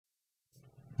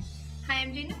Hi,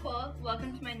 I'm Jayde Nicole.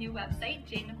 Welcome to my new website,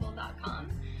 jaydenicole.com.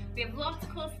 We have lots of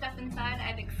cool stuff inside. I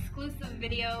have exclusive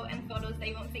video and photos that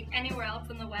you won't see anywhere else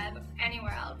on the web,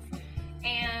 anywhere else.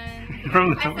 And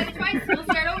I said it twice. We'll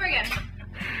start over again.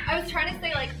 I was trying to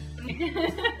say like.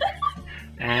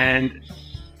 And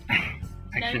Now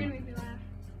you're gonna action. make me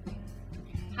laugh.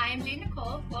 Hi, I'm Jayde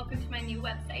Nicole. Welcome to my new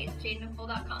website,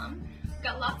 jaydenicole.com. We've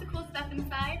got lots of cool stuff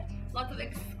inside. Lots of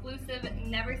exclusive,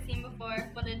 never seen before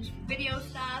footage, video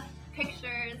stuff,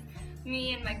 pictures,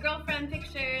 me and my girlfriend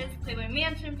pictures, Playmate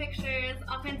mansion pictures,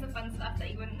 all kinds of fun stuff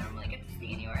that you wouldn't normally get to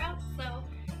see anywhere else. So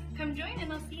come join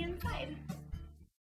and I'll see you inside.